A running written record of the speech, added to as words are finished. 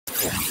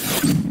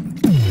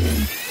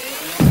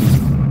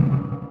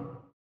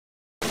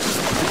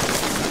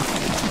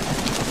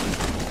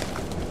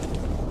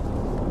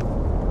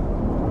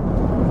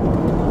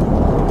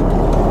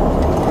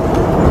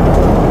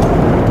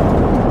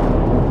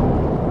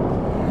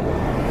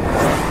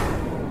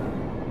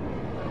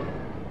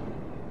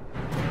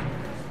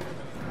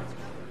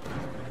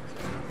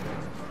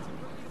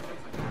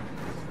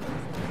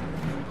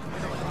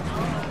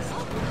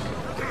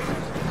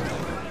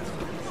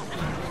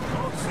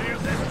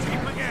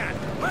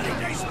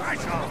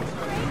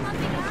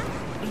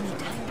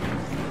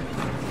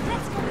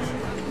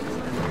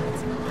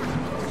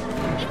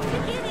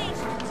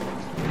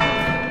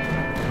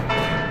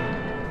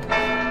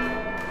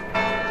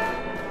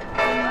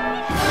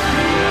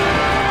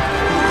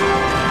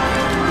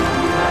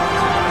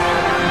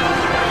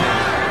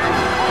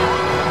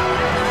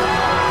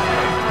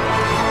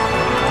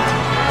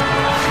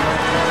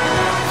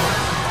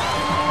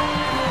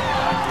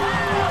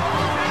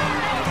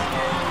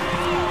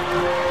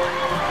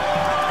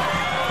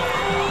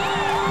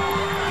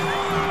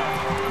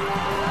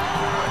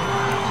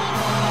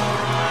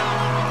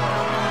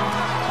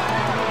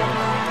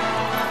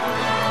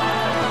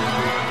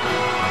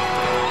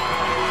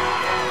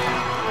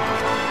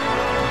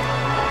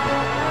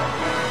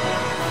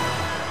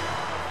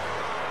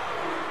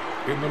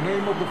In the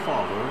name of the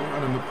Father,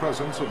 and in the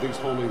presence of these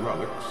holy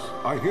relics,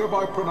 I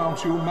hereby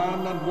pronounce you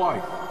man and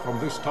wife from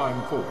this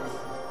time forth.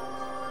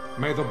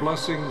 May the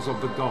blessings of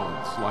the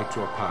gods light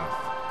your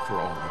path for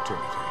all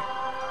eternity.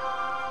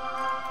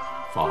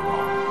 Far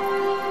on.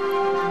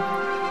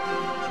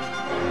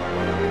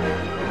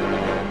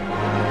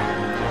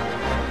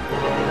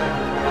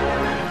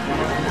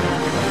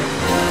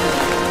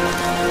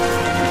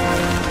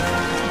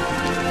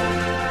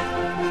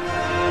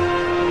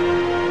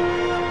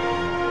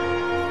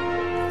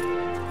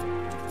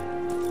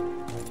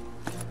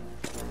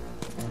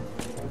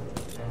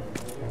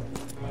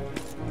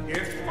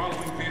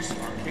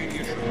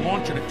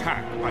 Launch an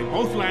attack by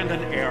both land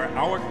and air,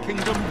 our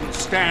kingdom will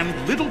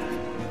stand little...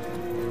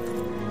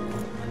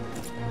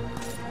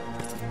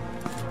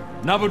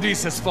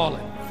 Nabudis has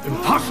fallen.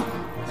 Impossible!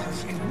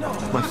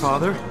 My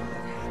father?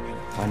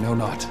 I know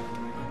not.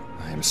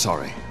 I am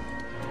sorry.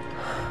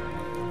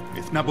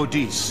 If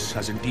Nabudis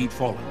has indeed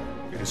fallen,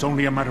 it is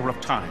only a matter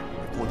of time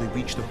before they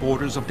reach the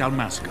borders of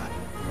Dalmasca.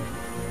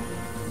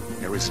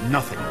 There is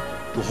nothing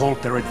to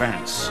halt their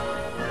advance.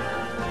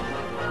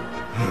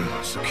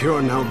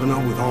 Secure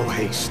Nalbina with all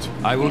haste.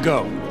 I will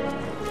go.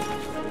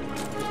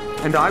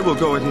 And I will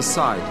go at his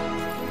side.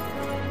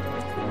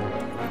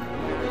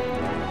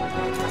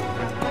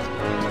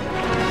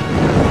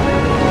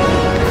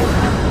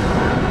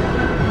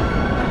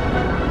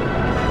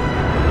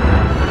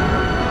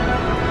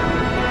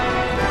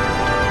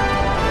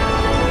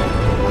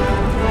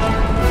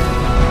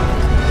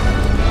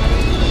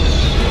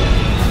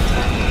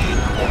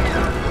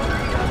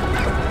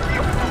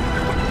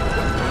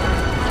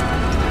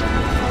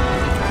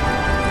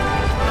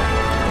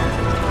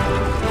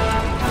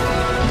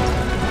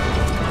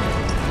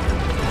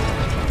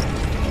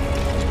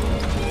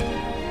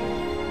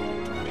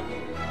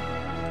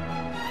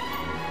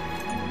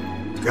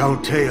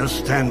 Galtea,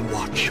 stand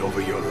watch over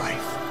your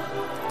life.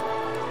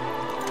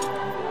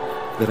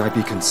 That I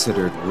be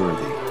considered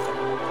worthy.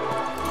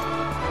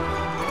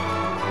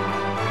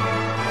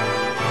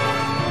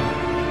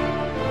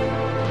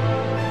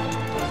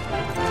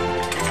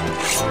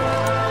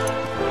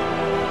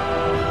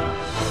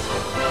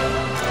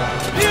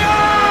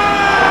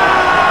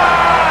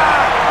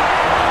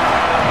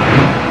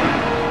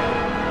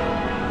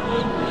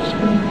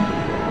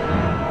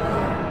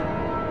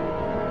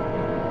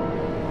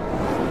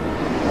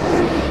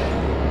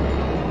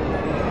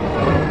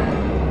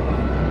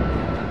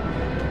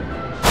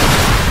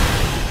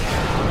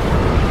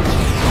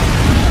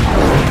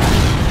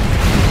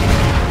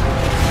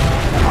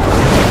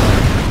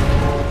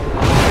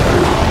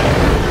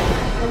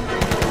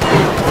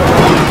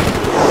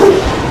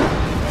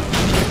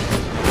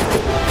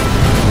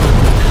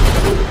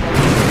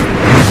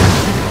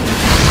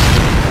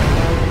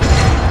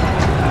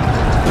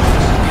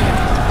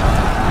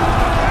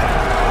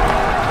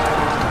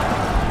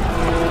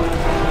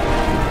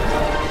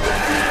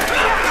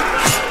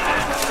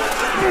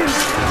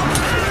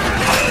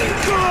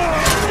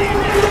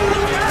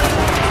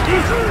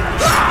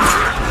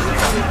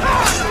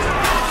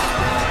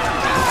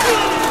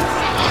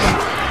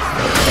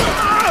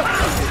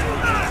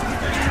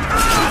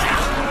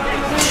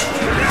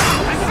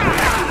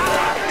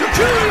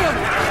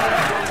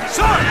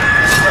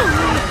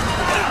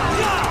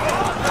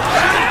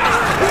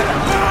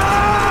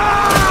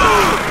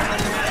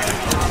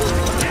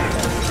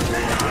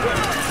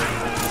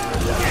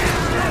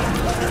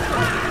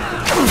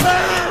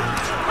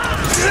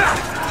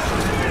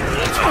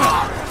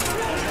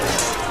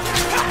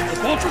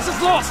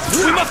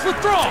 We must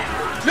withdraw!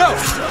 No!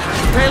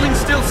 Paling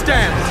still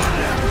stands!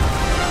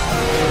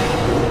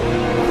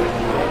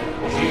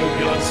 Shield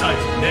beyond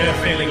sight, ne'er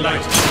failing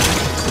light.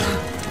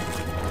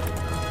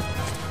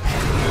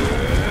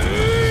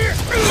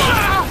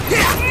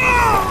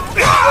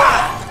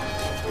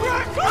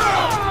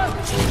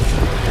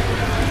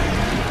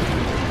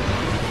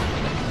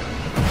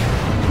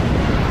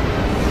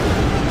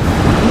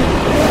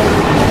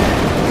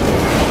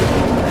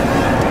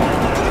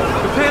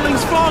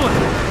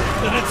 fallen!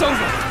 Then it's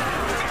over!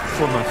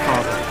 For my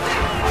father.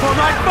 For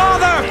my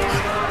father!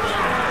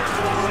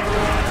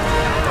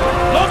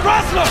 Lord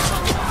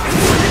Rasler!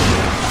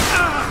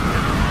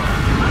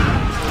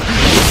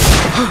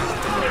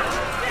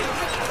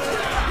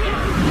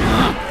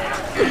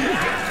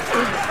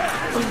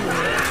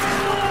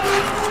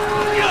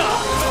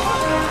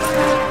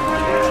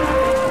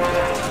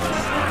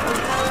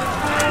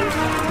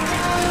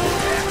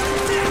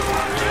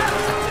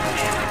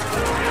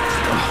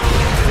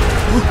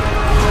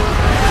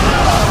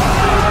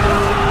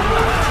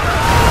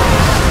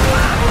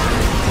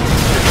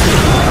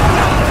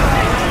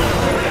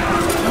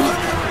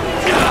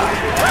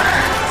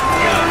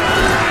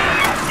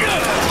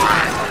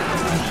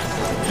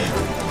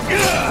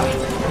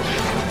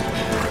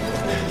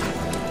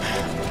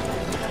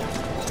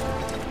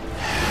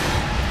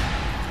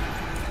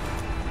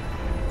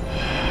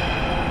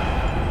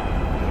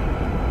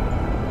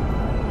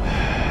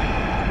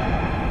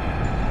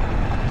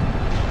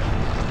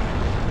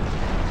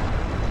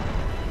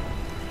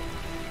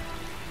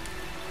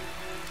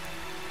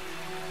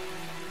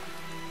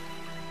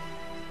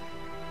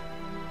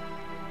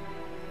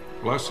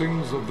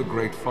 Blessings of the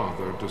Great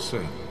Father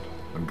descend,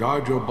 and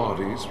guide your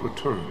bodies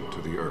return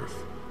to the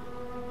earth.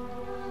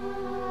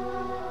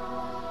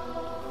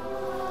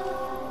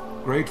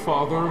 Great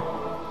Father,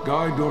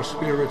 guide your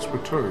spirits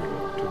return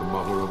to the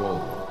Mother of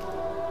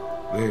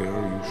all. There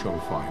you shall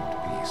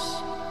find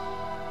peace.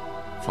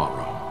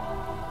 Pharaoh.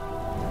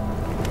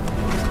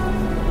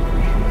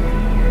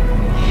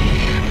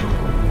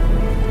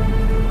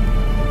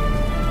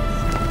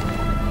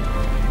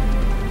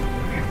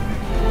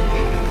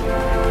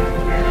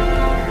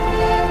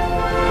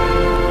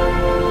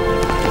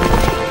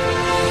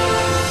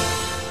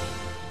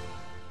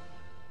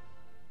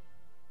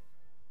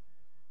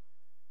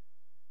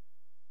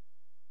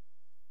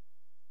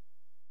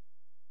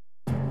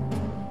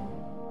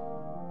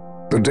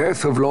 The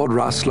death of Lord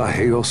Rasla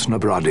Heos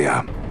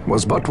Nabradia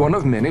was but one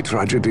of many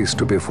tragedies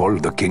to befall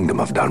the kingdom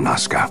of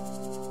Dalmasca.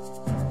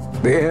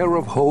 The air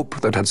of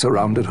hope that had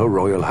surrounded Her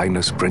Royal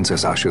Highness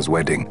Princess Asha's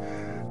wedding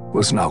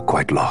was now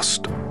quite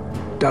lost.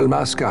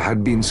 Dalmasca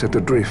had been set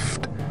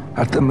adrift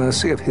at the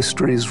mercy of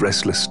history's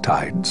restless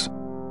tides.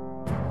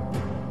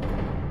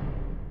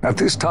 At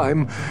this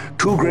time,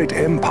 two great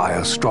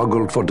empires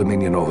struggled for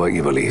dominion over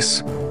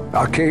Ivalice: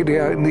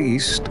 Arcadia in the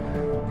east,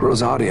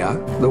 Rosaria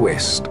the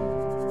west.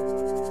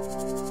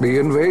 The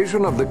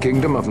invasion of the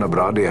Kingdom of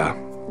Nabradia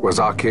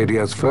was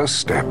Arcadia's first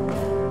step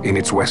in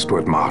its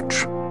westward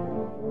march.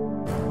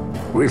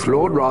 With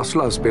Lord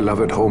Rasla's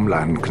beloved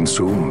homeland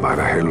consumed by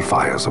the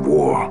hellfires of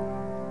war,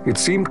 it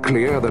seemed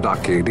clear that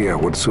Arcadia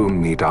would soon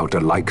mete out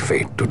a like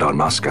fate to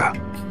Dalmasca.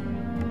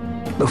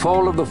 The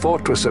fall of the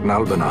fortress at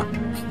Nalbina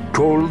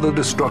told the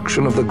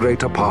destruction of the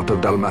greater part of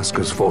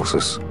Dalmasca's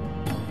forces.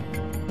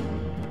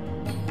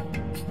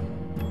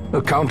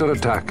 A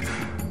counterattack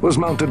was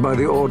mounted by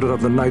the Order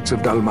of the Knights of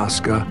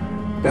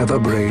Dalmasca, ever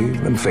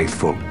brave and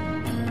faithful.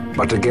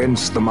 But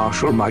against the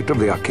martial might of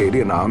the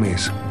Arcadian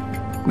armies,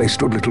 they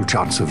stood little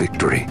chance of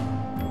victory.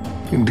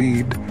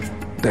 Indeed,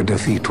 their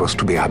defeat was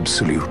to be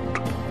absolute.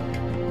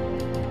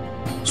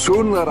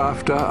 Soon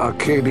thereafter,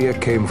 Arcadia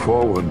came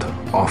forward,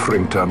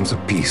 offering terms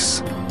of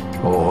peace,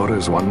 or,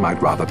 as one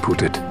might rather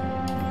put it,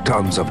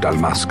 terms of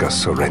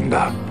Dalmasca's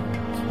surrender.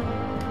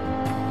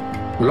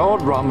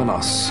 Lord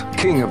Ramenos,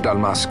 King of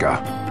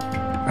Dalmasca,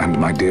 and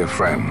my dear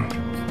friend,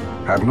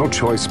 had no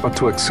choice but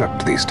to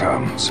accept these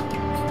terms.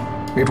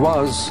 It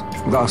was,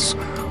 thus,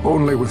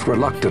 only with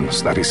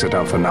reluctance that he set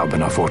out for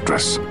Nalbina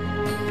Fortress,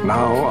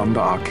 now under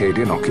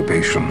Arcadian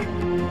occupation,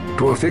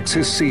 to affix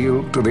his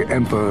seal to the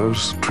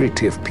Emperor's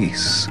Treaty of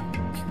Peace.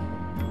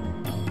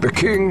 The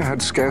king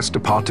had scarce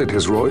departed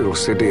his royal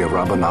city of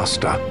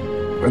Rabanasta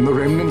when the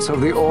remnants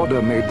of the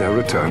Order made their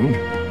return,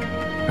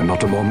 and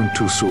not a moment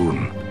too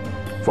soon,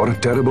 for a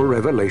terrible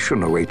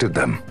revelation awaited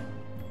them.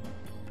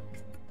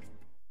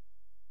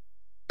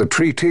 The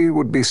treaty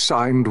would be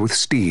signed with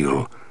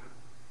steel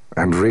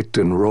and writ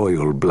in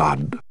royal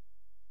blood.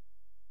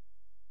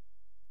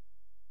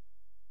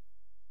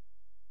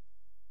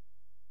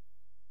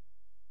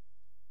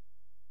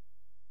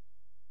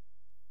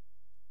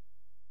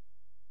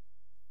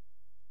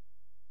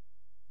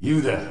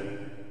 You there?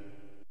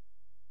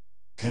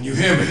 Can you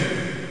hear me?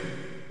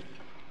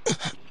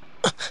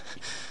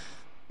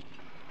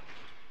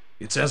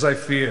 It's as I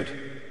feared.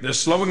 They're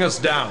slowing us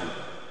down.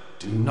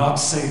 Do not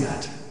say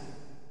that.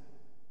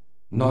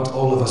 Not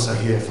all of us are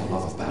here for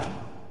love of battle.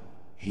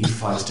 He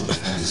fights to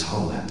defend his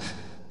homeland.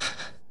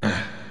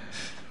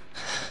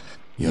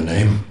 Your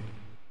name?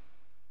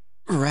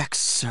 Rex,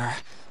 sir.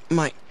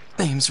 My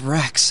name's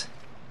Rex.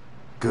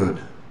 Good.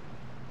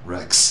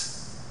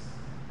 Rex.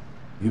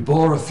 You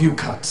bore a few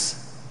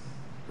cuts,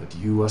 but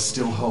you are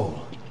still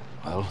whole.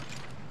 Well,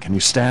 can you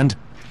stand?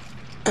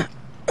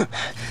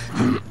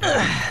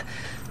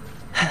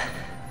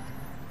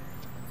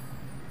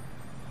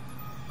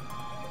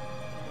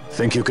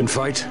 Think you can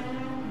fight?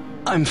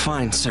 I'm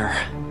fine, sir.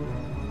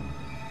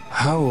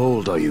 How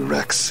old are you,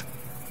 Rex?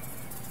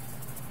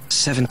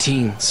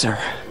 17, sir.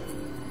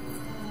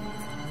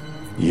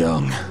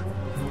 Young.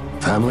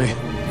 Family?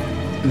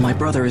 My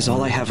brother is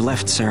all I have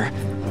left, sir.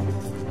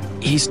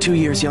 He's 2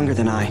 years younger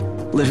than I,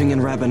 living in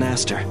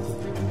Rabanastre.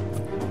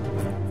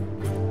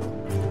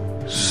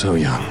 So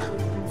young.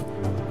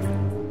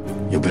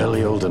 You're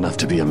barely old enough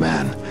to be a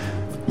man.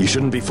 You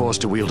shouldn't be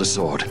forced to wield a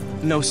sword.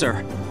 No,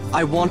 sir.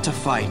 I want to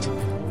fight.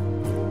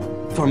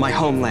 For my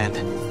homeland.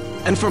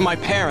 And for my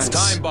parents.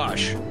 It's time,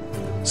 Bosch.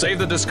 Save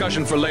the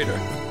discussion for later.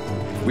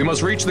 We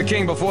must reach the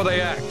king before they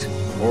act,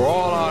 or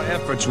all our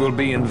efforts will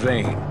be in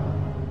vain.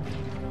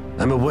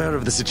 I'm aware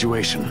of the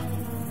situation.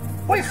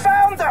 We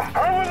found them!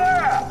 Over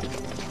there!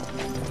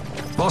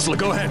 Bossler,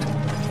 go ahead.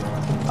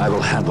 I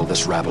will handle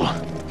this rabble.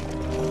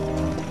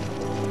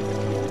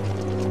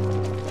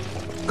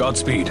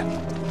 Godspeed.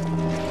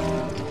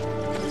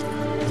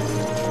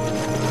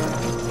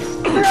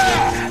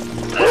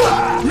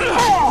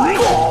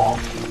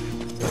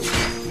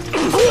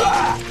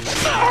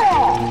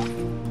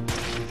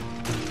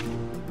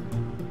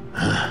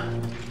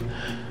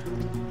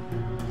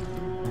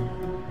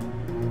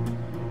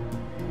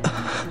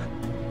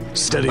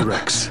 Steady,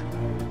 Rex.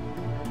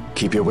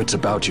 Keep your wits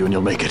about you and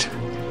you'll make it.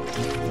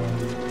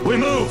 We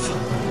move!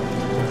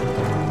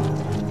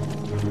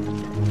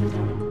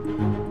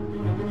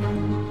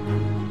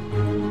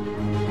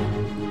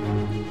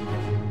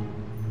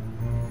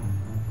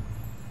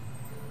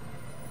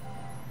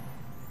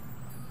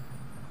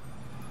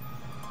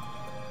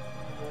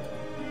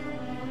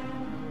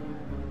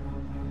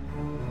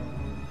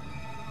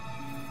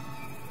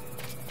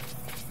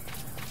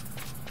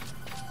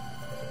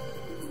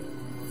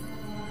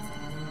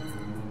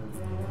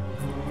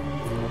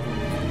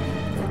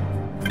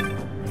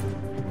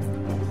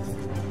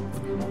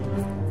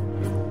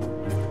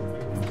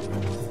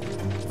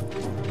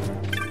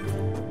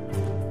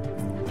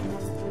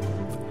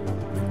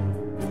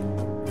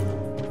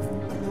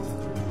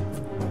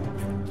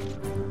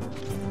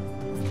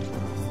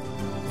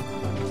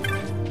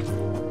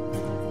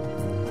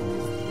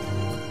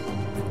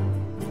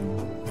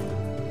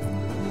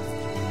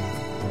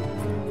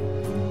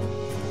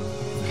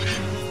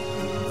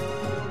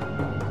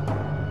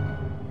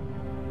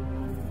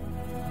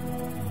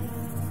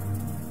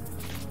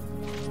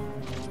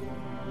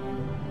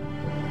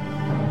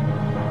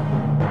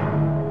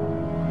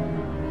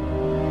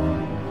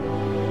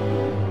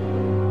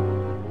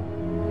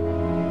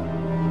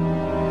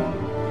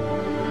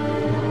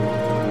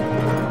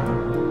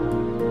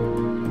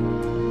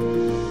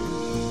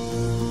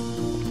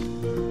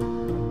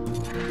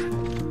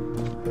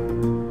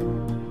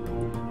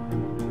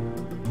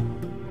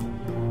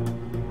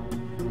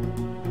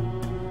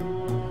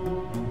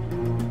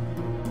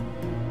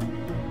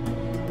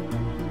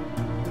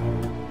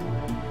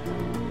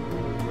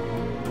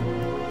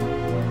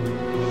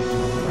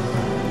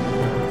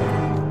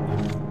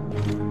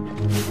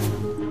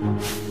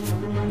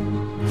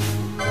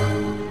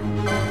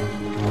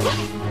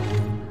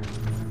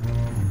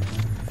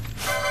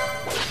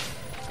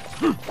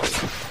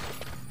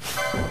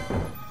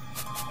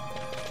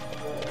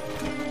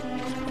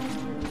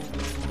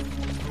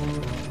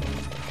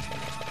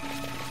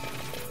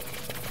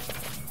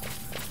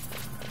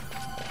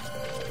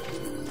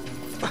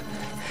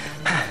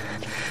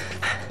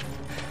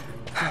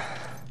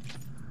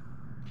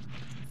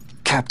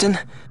 Captain?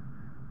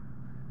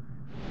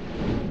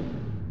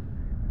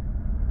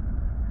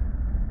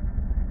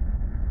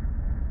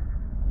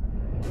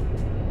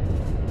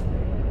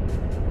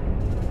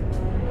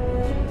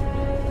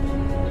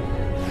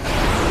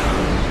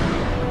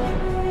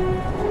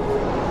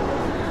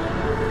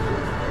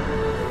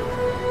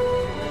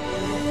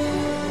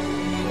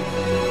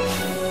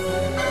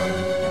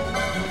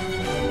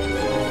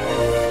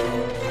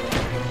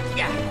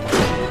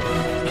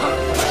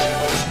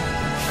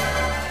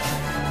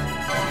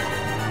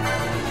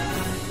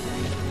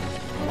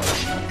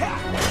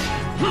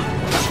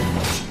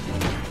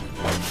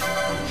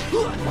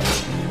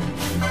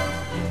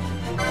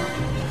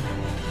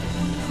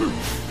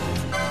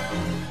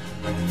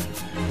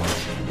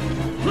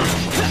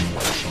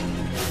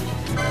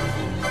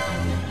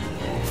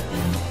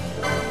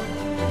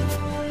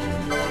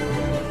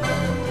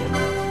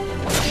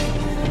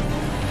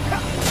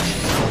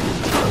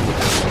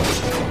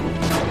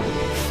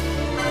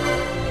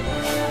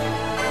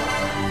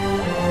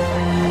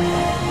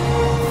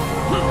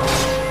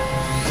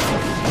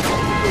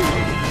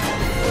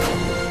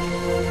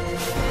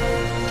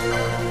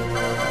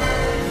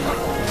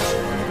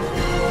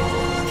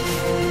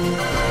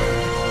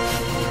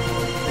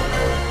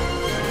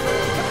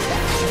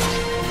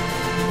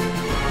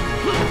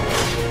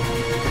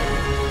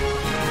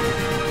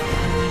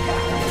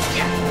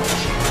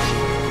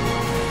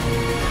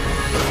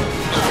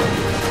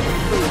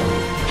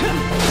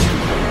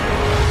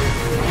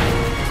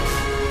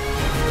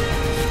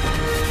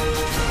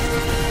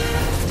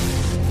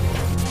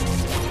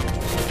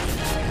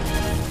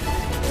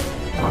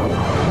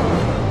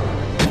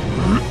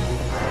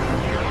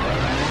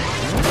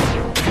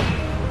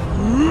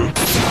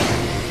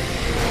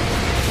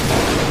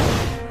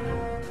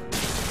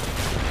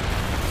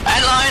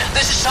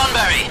 This is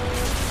Sunbury.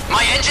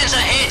 My engines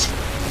are hit.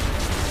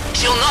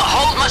 She'll not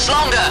hold much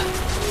longer.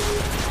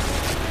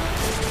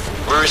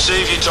 We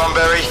receive you,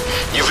 Tonberry.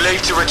 You've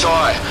leave to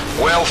retire.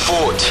 Well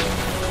fought.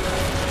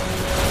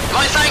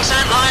 My thanks,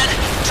 Antlion.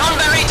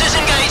 Tonberry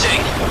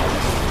disengaging.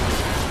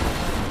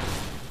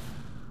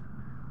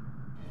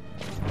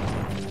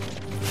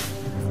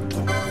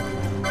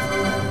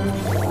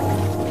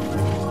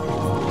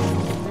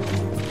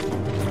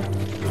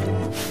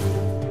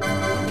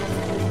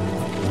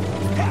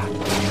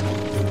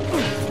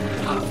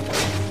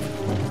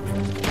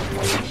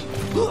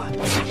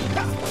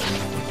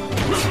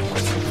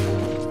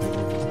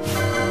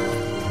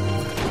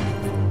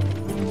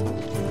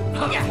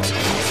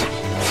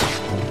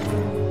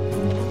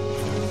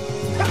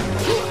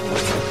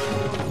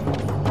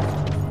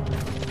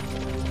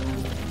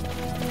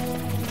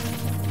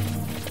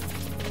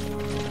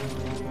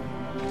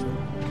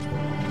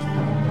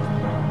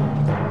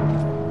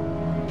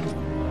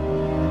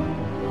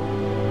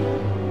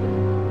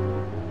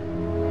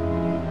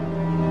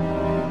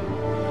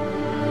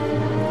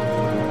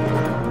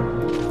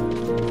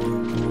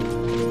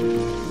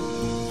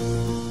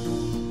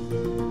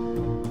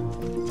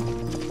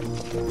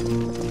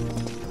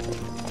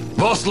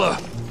 Vossler!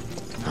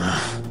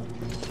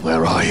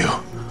 Where are you?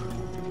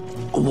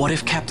 What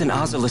if Captain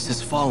Azelis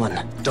has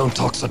fallen? Don't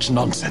talk such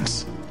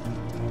nonsense.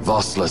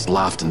 Vossler's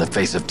laughed in the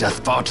face of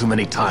death far too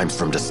many times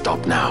for him to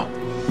stop now.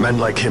 Men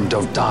like him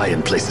don't die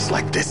in places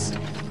like this.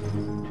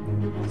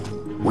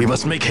 We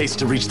must make haste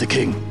to reach the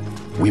king.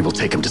 We will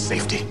take him to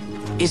safety.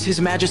 Is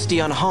His Majesty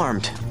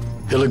unharmed?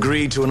 He'll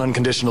agree to an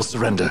unconditional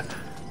surrender.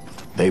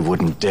 They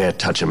wouldn't dare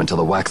touch him until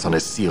the wax on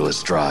his seal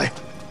is dry.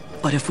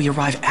 But if we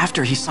arrive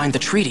after he signed the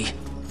treaty...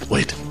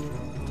 Wait.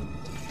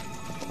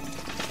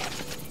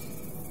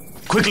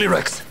 Quickly,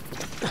 Rex!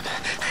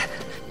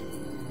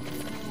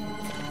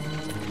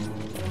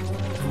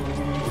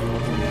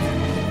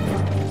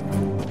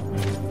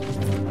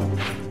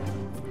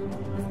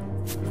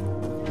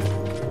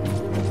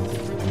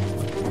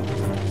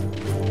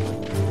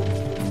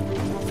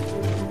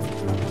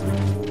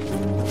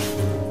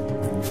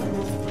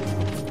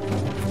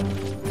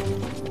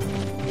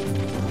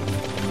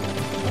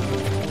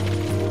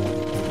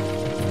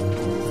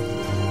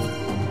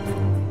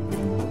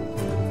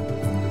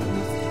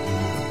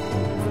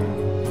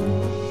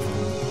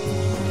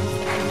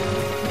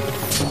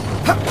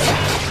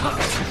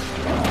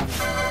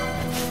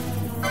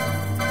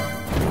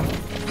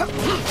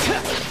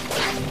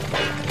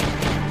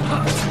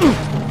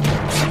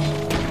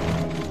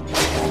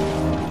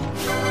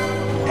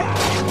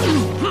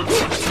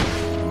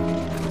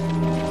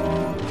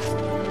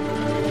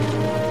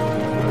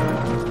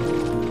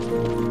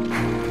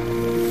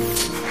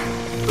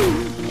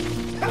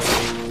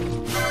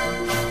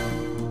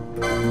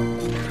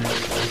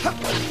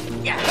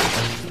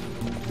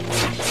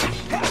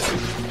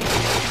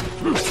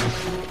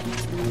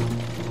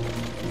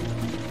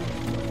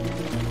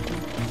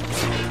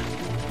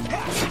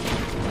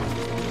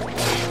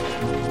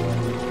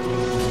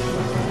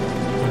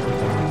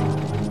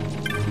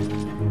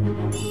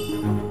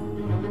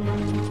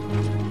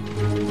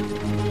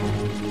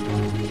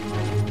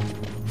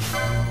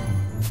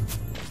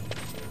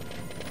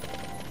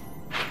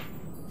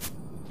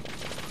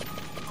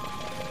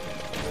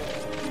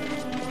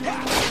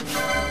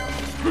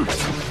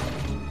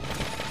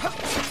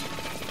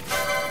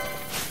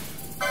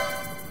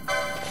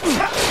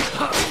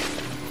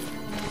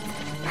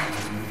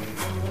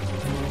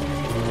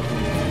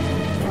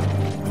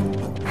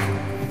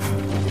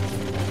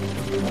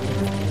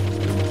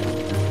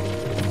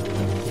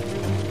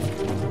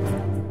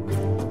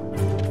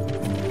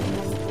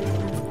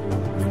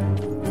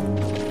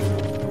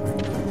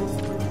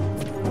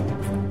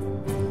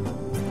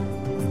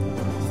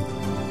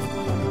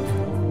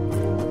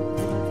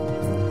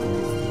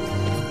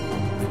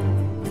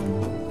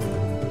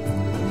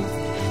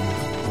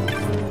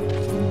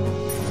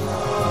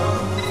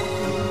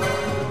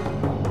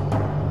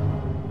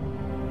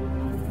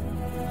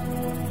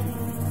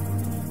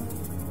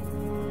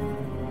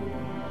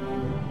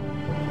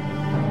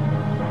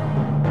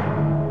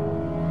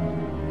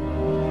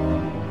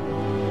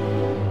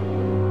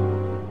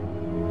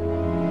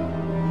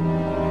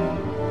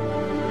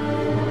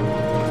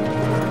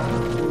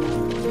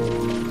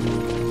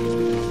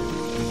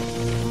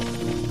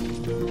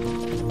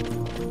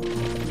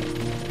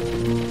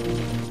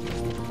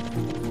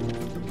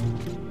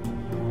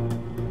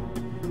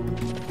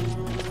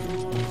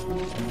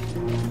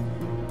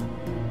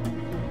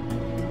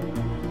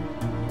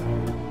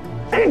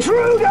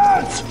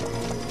 Intruders!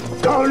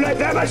 Don't let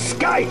them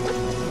escape!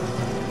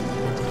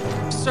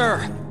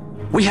 Sir,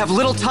 we have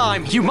little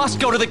time. You must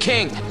go to the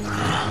king.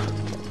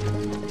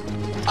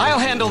 I'll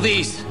handle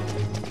these.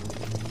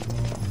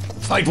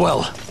 Fight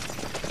well.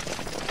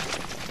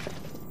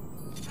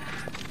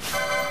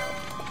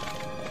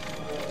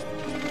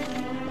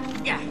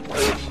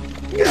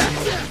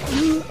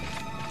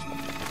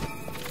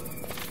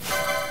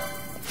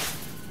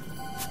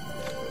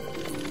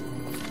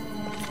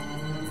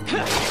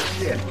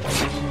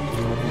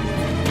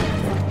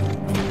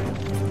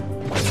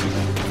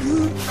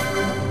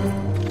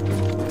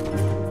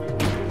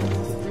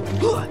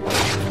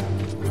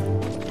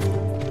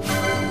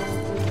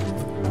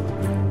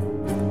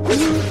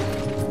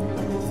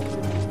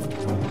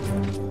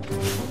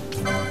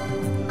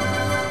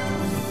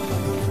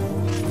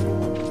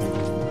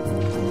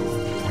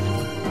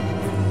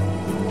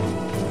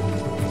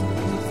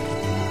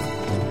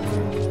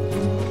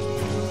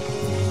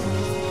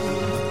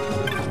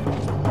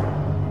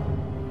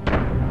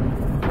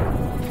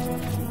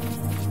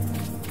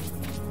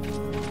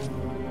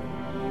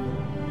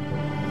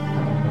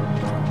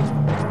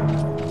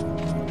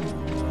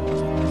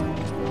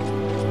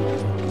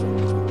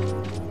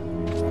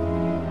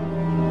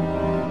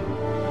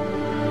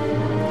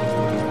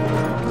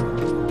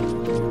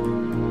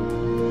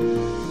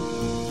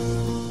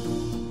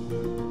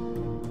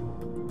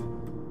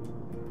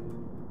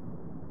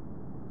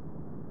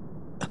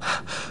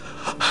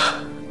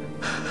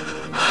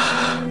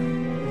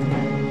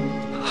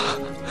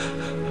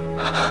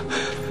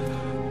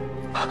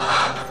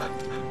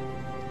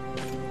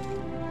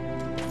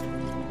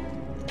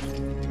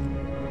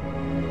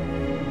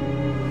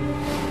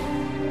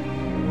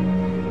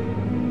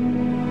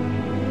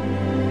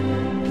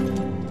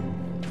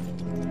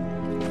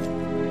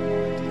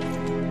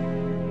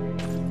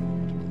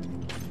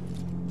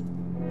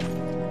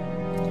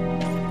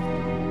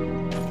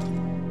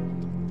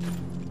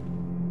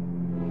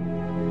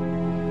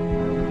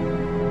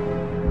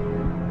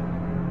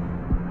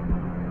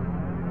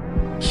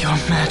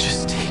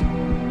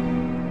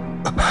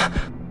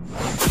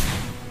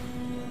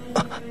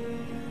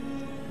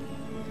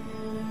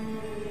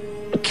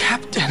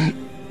 Captain,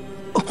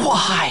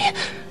 why?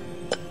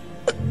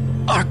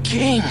 Our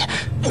king,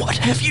 what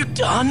have you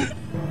done?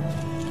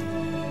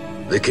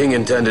 The king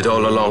intended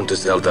all along to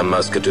sell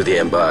Dalmasca to the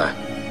Empire.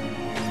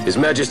 His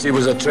Majesty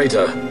was a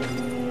traitor.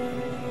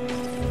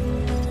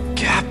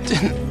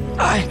 Captain,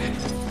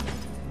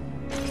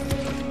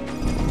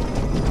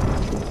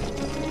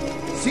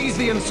 Seize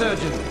the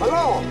insurgent!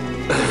 Hello!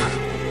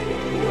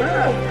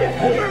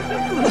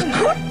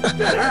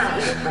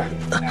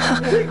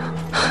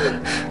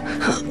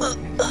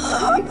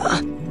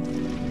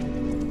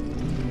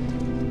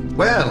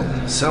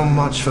 Well, so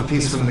much for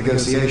peaceful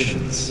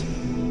negotiations.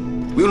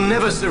 We'll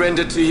never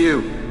surrender to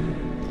you.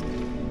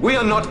 We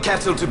are not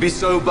cattle to be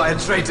sold by a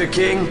traitor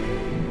king.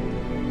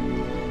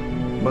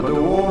 But the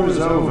war is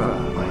over,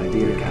 my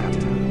dear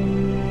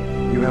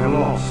Captain. You have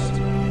lost.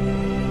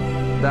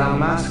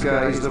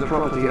 Dalmasca is the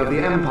property of the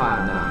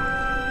Empire now.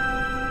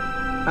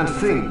 And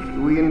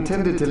think, we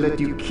intended to let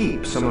you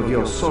keep some of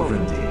your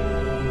sovereignty,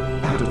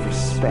 out of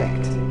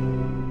respect.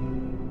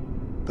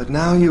 But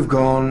now you've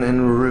gone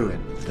and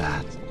ruined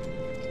that.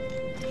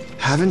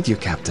 Haven't you,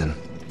 Captain?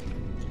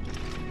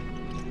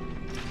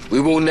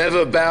 We will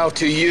never bow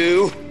to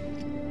you.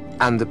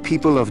 And the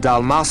people of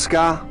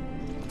Dalmasca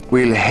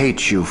will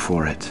hate you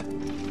for it.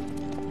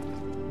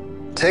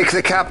 Take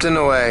the captain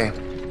away.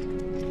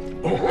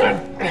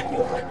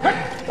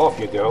 Off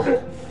you go.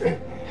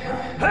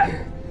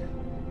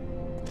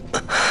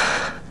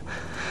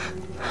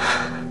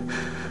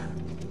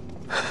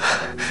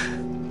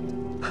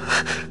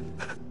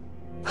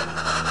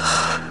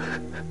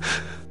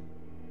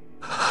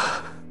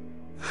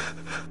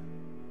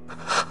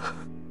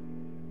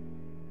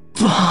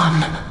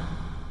 Vaughn.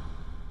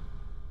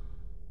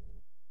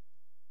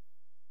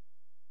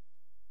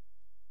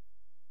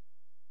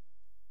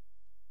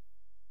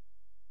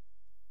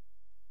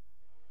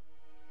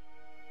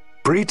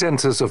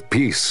 Pretenses of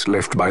peace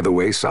left by the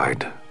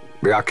wayside,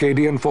 the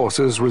Arcadian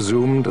forces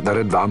resumed their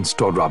advance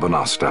toward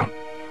Rabanasta.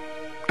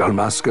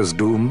 Dalmasca's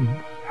doom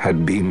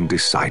had been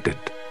decided.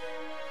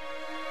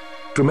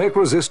 To make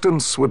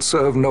resistance would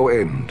serve no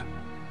end.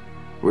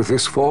 With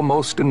this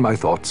foremost in my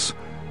thoughts,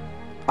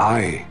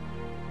 I,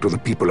 to the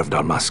people of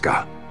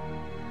Dalmasca.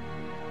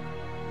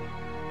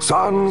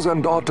 Sons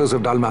and daughters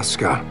of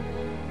Dalmasca,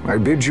 I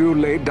bid you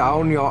lay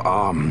down your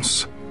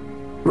arms.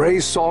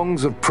 Raise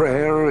songs of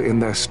prayer in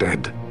their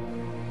stead.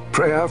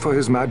 Prayer for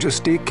His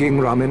Majesty King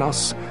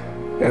Raminas,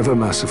 ever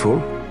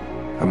merciful,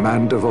 a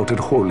man devoted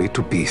wholly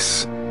to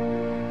peace.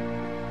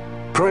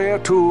 Prayer,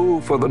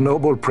 too, for the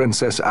noble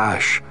Princess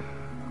Ash,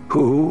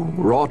 who,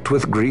 wrought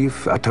with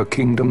grief at her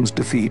kingdom's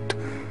defeat,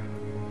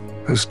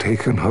 has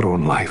taken her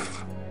own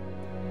life.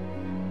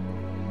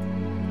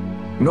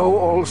 Know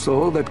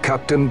also that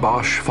Captain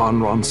Bosch von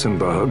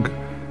Ronsenberg,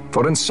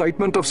 for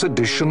incitement of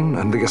sedition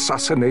and the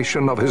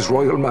assassination of His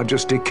Royal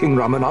Majesty King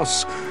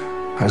Raminas,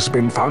 has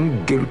been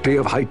found guilty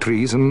of high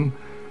treason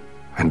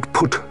and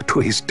put to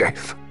his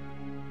death.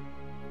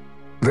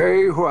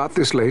 They who at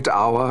this late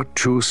hour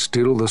choose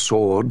still the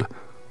sword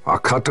are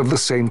cut of the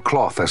same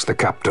cloth as the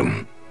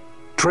captain,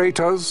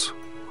 traitors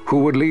who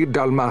would lead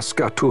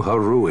Dalmasca to her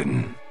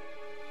ruin.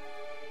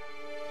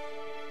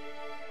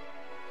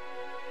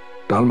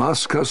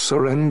 Dalmasca's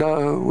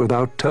surrender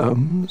without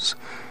terms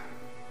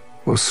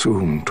was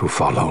soon to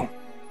follow.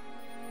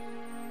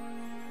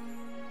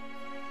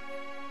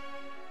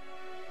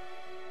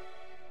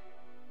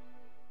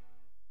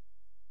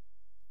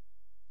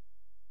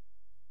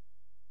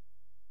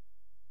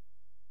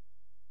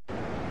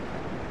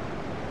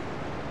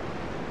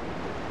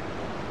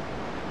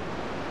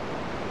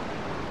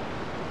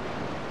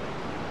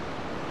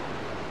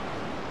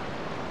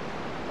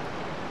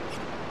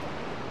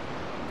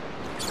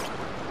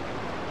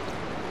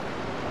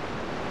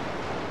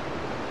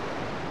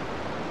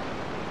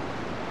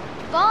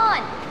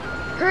 Vaughn!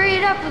 Hurry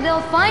it up or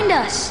they'll find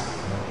us!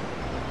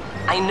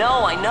 I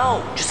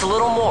know. Just a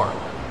little more.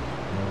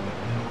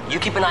 You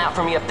keep an eye out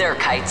for me up there,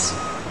 Kites.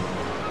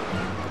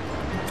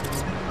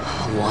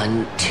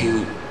 1,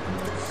 2,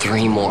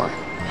 3 more.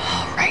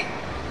 All right.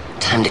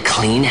 Time to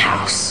clean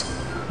house.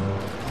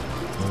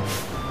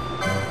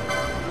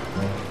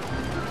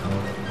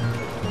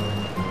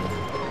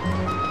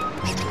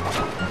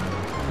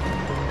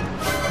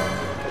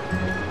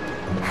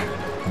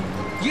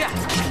 Yeah!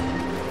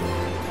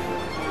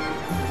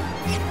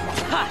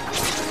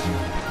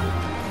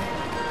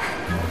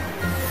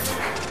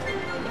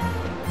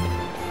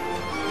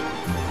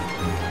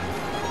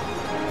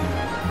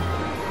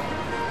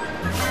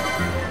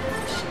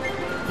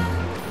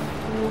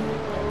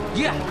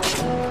 Yeah.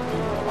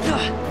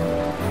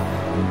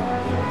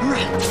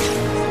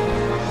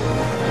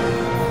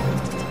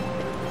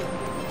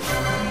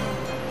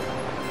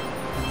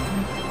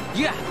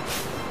 Yeah.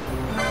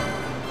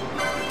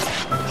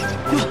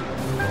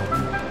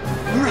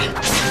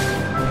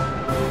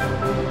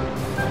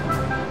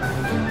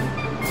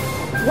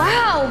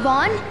 Wow,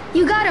 Vaughn!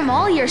 You got him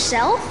all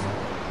yourself?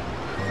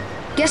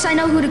 Guess I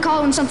know who to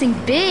call when something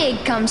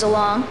big comes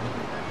along.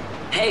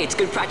 Hey, it's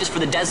good practice for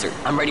the desert.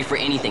 I'm ready for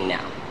anything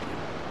now.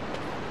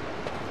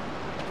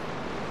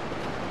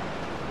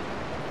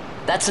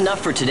 That's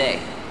enough for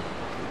today.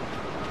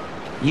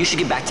 You should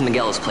get back to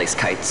Miguel's place,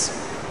 Kites.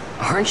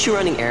 Aren't you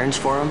running errands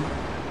for him?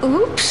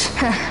 Oops,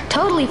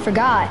 totally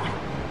forgot.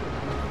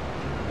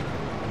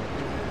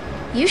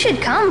 You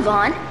should come,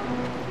 Vaughn.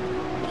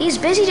 He's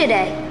busy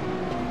today.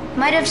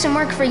 Might have some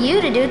work for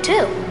you to do,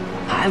 too.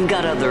 I've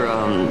got other,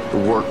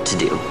 work to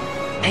do.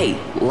 Hey,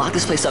 lock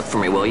this place up for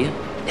me, will you?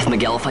 If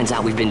Miguel finds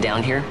out we've been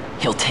down here,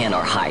 he'll tan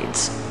our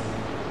hides.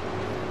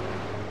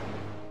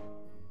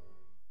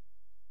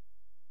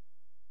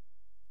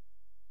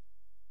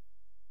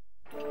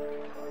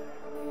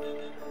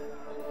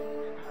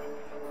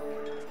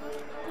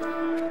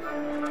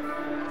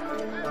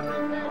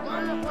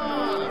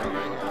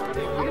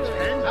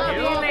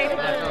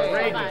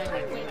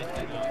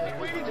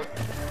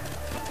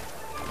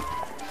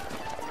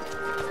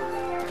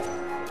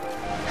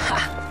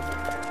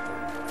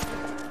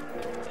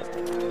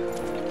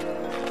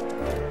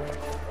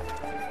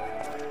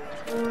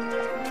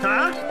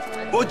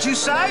 What'd you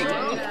say?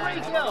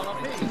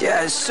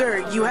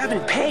 Sir, you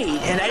haven't paid,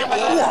 and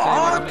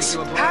I... What?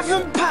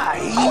 Haven't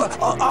paid?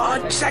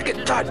 On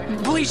second thought,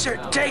 please, sir,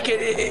 take it.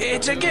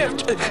 It's a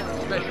gift.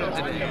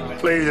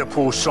 Leave the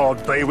poor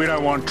sod be. We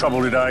don't want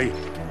trouble today.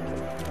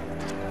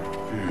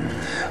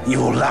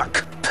 Your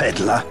luck,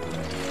 peddler.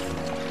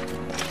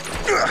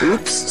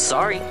 Oops,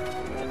 sorry.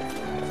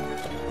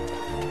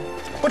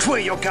 Watch where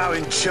you're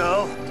going,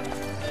 churl.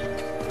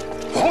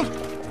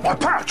 What? My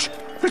pouch!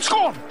 It's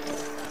gone!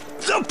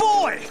 The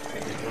boy!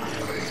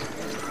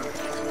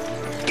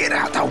 Get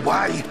out the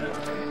way!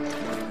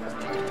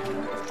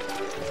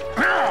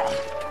 Oh!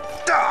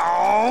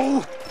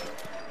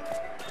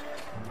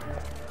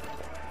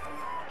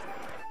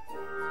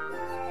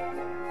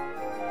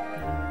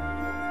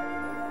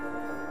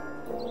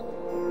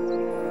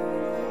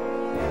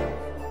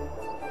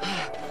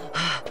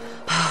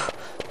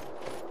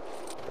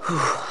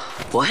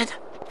 What?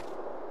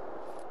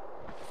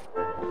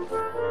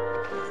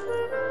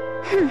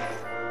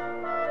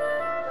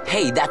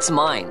 Hey, that's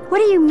mine. What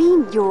do you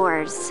mean,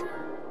 yours?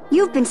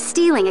 You've been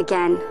stealing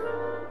again.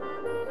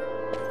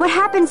 What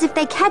happens if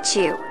they catch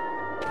you?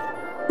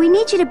 We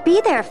need you to be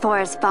there for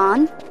us,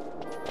 Vaughn.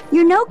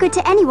 You're no good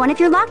to anyone if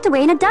you're locked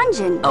away in a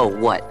dungeon. Oh,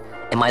 what?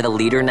 Am I the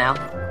leader now?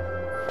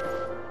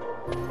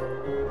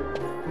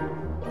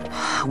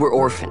 We're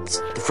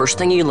orphans. The first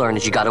thing you learn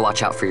is you gotta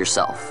watch out for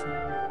yourself.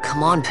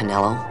 Come on,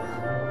 Pinello.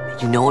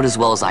 You know it as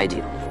well as I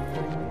do.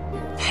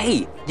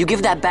 Hey, you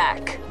give that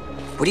back.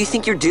 What do you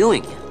think you're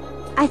doing?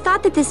 I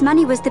thought that this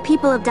money was the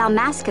people of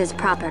Dalmasca's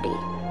property.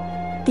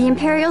 The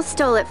Imperials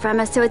stole it from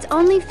us, so it's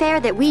only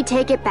fair that we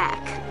take it back.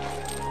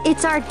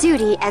 It's our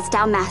duty as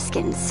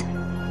Dalmascans.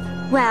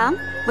 Well,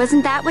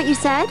 wasn't that what you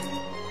said?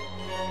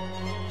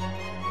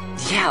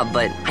 Yeah,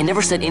 but I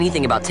never said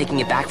anything about taking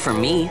it back from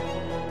me.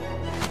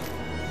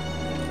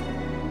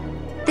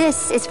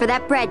 This is for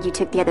that bread you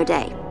took the other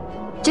day.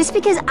 Just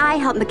because I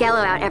help Miguelo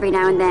out every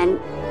now and then,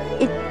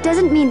 it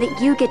doesn't mean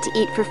that you get to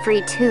eat for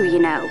free too, you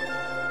know.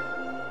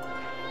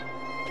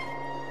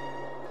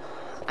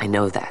 I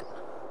know that.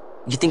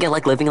 You think I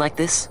like living like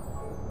this?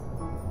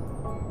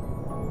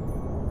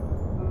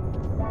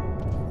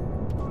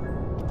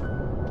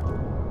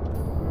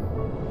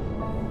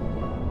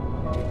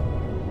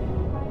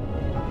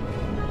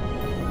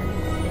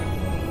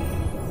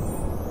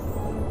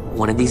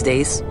 One of these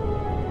days,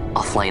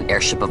 I'll fly an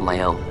airship of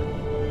my own.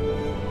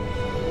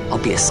 I'll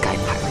be a sky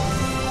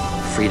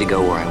pirate, free to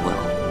go where I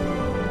will.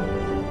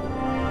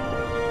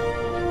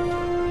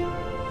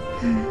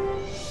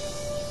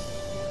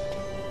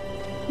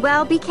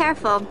 Well, be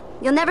careful.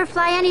 You'll never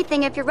fly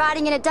anything if you're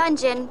rotting in a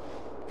dungeon.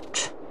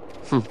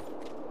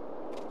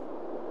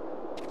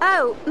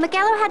 Oh,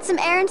 Miguelo had some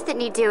errands that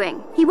need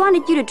doing. He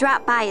wanted you to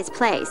drop by his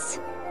place.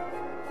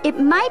 It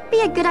might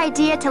be a good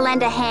idea to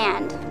lend a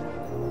hand.